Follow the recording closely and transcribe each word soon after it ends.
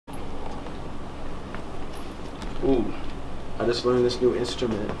Ooh, I just learned this new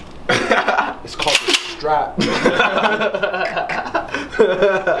instrument. It's called the strap.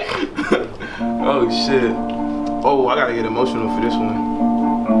 Oh shit. Oh, I gotta get emotional for this one.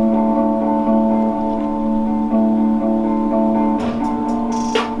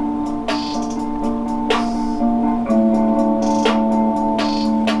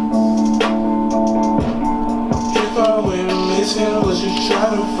 If I went missing, would you try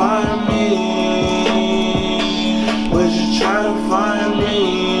to find me? Would you try to find me?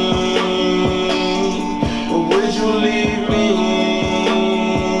 Or would you leave me?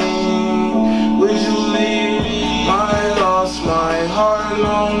 Would you leave me? I lost my heart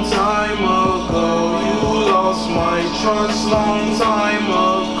long time ago. You lost my trust long time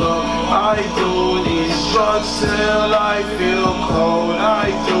ago. I do these drugs till I feel cold. I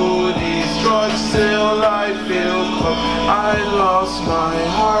do these drugs till I feel cold. I lost my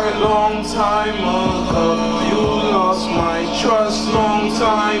heart long time ago. You lost my trust long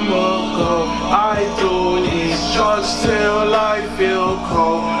time ago. I do these drugs till I feel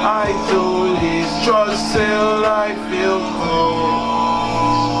cold. I do these drugs till I feel cold.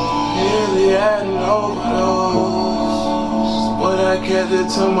 Nearly had an overdose, but I kept it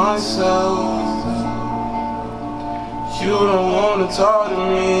to myself. You don't wanna talk to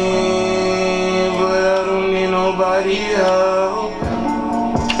me, but I don't need nobody help.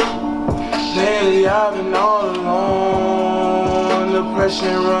 Lately I've been all alone,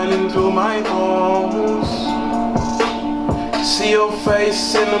 depression running through my bones. See your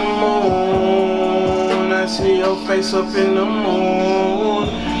face in the moon, I see your face up in the moon.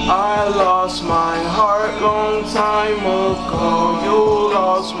 I lost my heart long time ago. You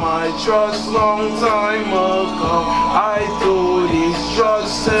lost my trust long time ago. I do these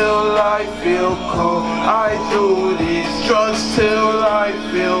drugs till I feel cold. I do these drugs till I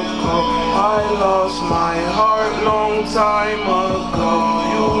feel cold. I lost my heart long time ago.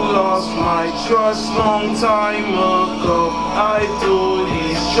 You lost my trust long time ago. I do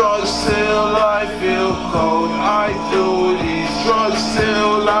these drugs till I feel cold. I do these drugs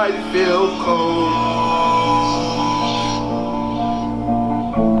till I feel cold.